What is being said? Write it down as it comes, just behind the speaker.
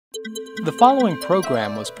The following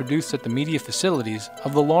program was produced at the media facilities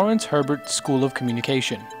of the Lawrence Herbert School of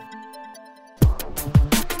Communication.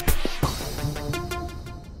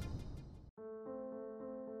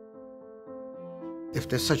 If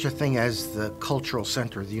there's such a thing as the cultural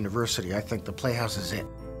center of the university, I think the Playhouse is it.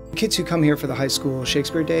 Kids who come here for the high school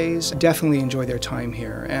Shakespeare days definitely enjoy their time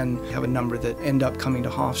here, and we have a number that end up coming to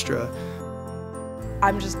Hofstra.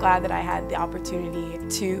 I'm just glad that I had the opportunity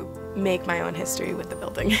to make my own history with the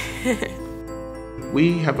building.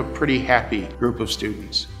 We have a pretty happy group of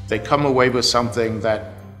students. They come away with something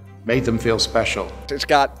that made them feel special. It's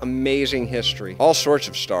got amazing history. All sorts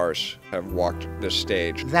of stars have walked this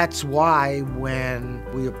stage. That's why when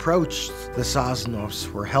we approached the Sosnoffs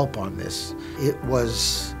for help on this, it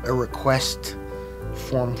was a request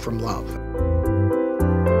formed from love.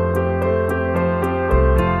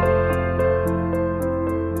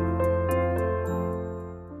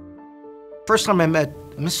 First time I met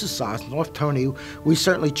Mrs. Sosnoff, Toni, we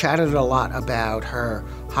certainly chatted a lot about her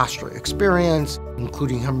Hofstra experience,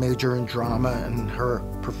 including her major in drama and her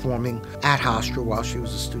performing at Hofstra while she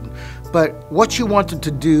was a student. But what she wanted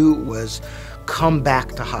to do was come back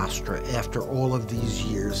to Hofstra after all of these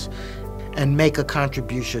years and make a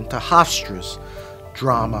contribution to Hofstra's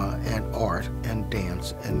drama and art and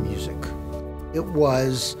dance and music. It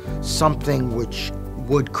was something which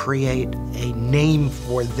would create a name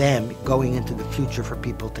for them going into the future for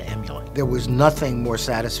people to emulate. There was nothing more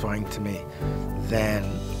satisfying to me than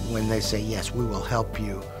when they say, yes, we will help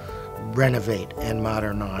you renovate and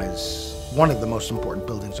modernize one of the most important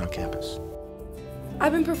buildings on campus.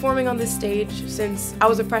 I've been performing on this stage since I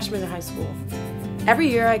was a freshman in high school. Every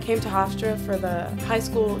year I came to Hofstra for the high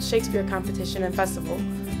school Shakespeare competition and festival.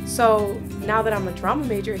 So now that I'm a drama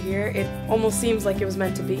major here, it almost seems like it was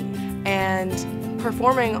meant to be. And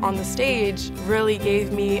performing on the stage really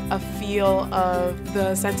gave me a feel of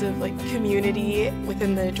the sense of community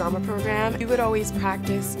within the drama program. We would always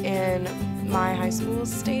practice in my high school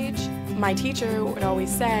stage. My teacher would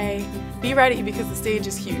always say, be ready because the stage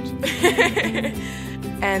is huge.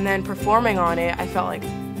 And then performing on it, I felt like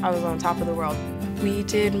I was on top of the world. We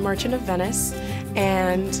did Merchant of Venice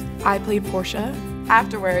and I played Portia.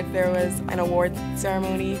 Afterward, there was an award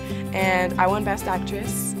ceremony and I won Best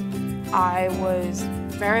Actress. I was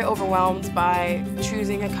very overwhelmed by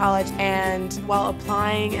choosing a college, and while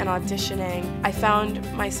applying and auditioning, I found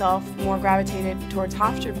myself more gravitated towards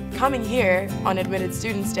Hofstra. Coming here on Admitted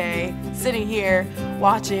Students Day, sitting here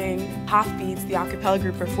watching Hofbeats, the a cappella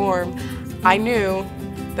group, perform, I knew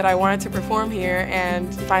that I wanted to perform here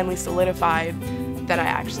and finally solidified that I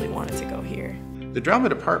actually wanted to go here. The drama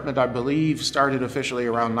department, I believe, started officially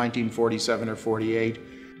around 1947 or 48.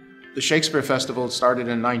 The Shakespeare Festival started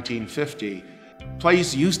in 1950.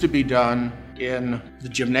 Plays used to be done in the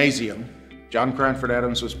gymnasium. John Cranford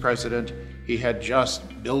Adams was president. He had just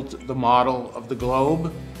built the model of the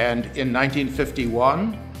Globe. And in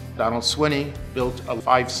 1951, Donald Swinney built a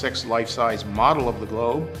 5/6 life-size model of the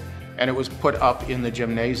Globe, and it was put up in the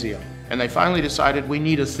gymnasium. And they finally decided we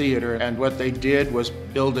need a theater, and what they did was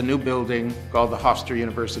build a new building called the Hofstra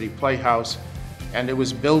University Playhouse, and it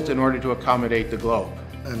was built in order to accommodate the Globe.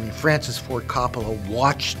 I mean, Francis Ford Coppola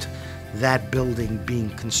watched that building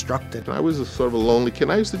being constructed. I was a sort of a lonely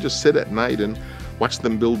kid. I used to just sit at night and watch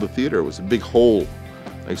them build the theater. It was a big hole.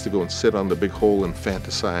 I used to go and sit on the big hole and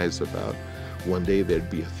fantasize about one day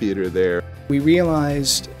there'd be a theater there. We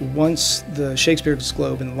realized once the Shakespeare's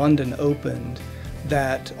Globe in London opened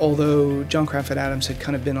that although John Cranford Adams had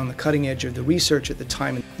kind of been on the cutting edge of the research at the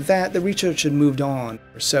time, that the research had moved on.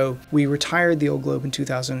 So we retired the old Globe in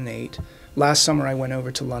 2008. Last summer I went over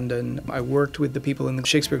to London. I worked with the people in the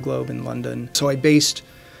Shakespeare Globe in London. So I based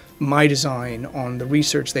my design on the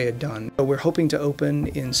research they had done. So we're hoping to open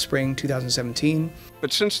in spring 2017.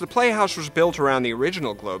 But since the Playhouse was built around the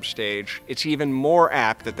original Globe stage, it's even more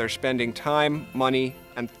apt that they're spending time, money,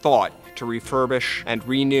 and thought to refurbish and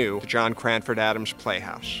renew the John Cranford Adams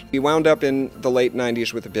Playhouse. We wound up in the late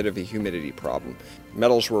 90s with a bit of a humidity problem.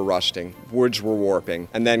 Metals were rusting, woods were warping,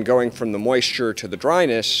 and then going from the moisture to the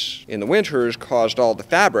dryness in the winters caused all the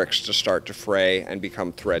fabrics to start to fray and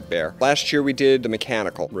become threadbare. Last year we did the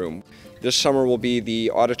mechanical room. This summer will be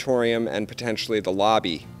the auditorium and potentially the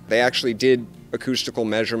lobby. They actually did acoustical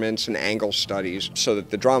measurements and angle studies so that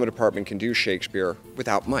the drama department can do Shakespeare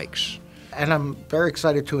without mics. And I'm very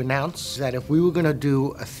excited to announce that if we were going to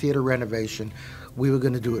do a theater renovation, we were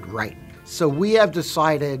going to do it right. So we have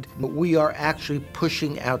decided that we are actually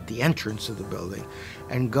pushing out the entrance of the building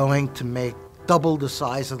and going to make double the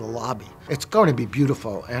size of the lobby. It's going to be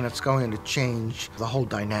beautiful, and it's going to change the whole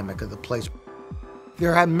dynamic of the place.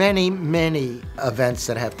 There are many, many events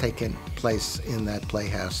that have taken place in that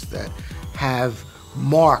playhouse that have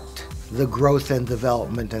marked the growth and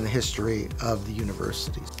development and the history of the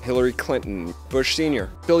universities. Hillary Clinton, Bush Sr.,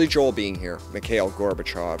 Billy Joel being here, Mikhail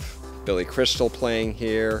Gorbachev, Billy Crystal playing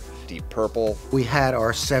here, Deep Purple. We had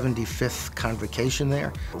our 75th convocation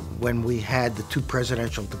there when we had the 2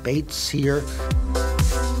 presidential debates here.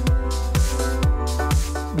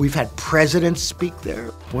 We've had presidents speak there.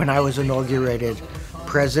 When I was inaugurated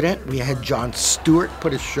president, we had Jon Stewart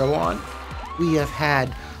put a show on. We have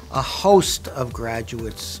had a host of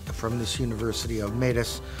graduates from this university who have made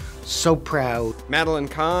us so proud. Madeline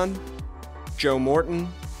Kahn, Joe Morton,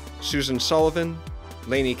 Susan Sullivan,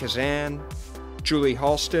 Lainey Kazan, Julie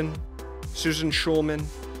Halston, Susan Schulman,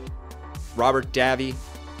 Robert Davey,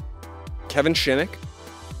 Kevin Shinnick,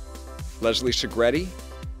 Leslie Segretti,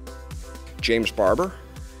 James Barber,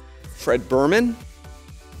 Fred Berman,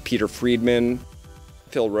 Peter Friedman,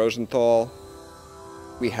 Phil Rosenthal.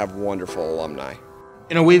 We have wonderful alumni.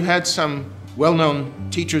 You know, we've had some well-known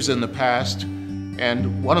teachers in the past,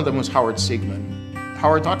 and one of them was Howard Siegman.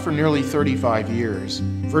 Howard taught for nearly 35 years.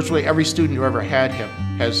 Virtually every student who ever had him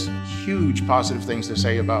has huge positive things to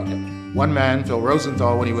say about him. One man, Phil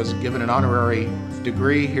Rosenthal, when he was given an honorary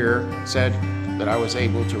degree here, said that I was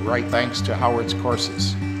able to write thanks to Howard's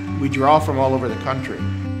courses. We draw from all over the country.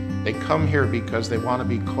 They come here because they want to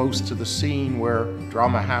be close to the scene where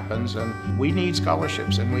drama happens, and we need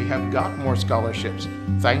scholarships, and we have got more scholarships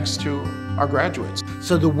thanks to our graduates.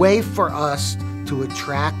 So the way for us to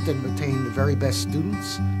attract and retain the very best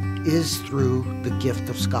students is through the gift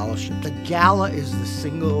of scholarship. The gala is the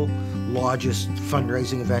single largest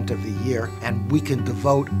fundraising event of the year, and we can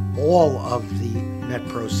devote all of the net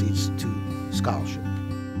proceeds to scholarship.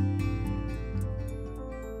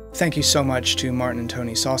 Thank you so much to Martin and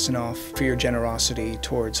Toni Sosnoff for your generosity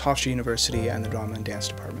towards Hofstra University and the Drama and Dance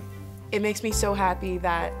Department. It makes me so happy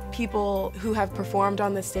that people who have performed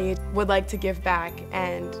on the stage would like to give back,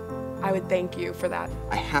 and I would thank you for that.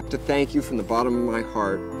 I have to thank you from the bottom of my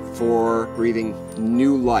heart for breathing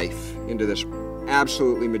new life into this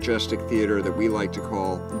absolutely majestic theater that we like to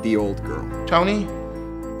call the Old Girl. Toni,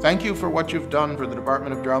 thank you for what you've done for the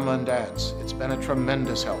Department of Drama and Dance. It's been a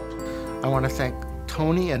tremendous help. I want to thank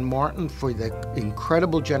Toni and Martin for the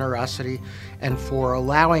incredible generosity and for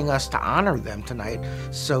allowing us to honor them tonight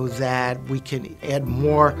so that we can add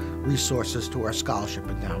more resources to our scholarship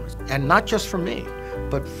endowments. And not just from me,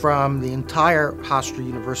 but from the entire Hofstra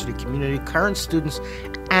University community, current students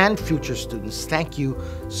and future students. Thank you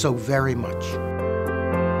so very much.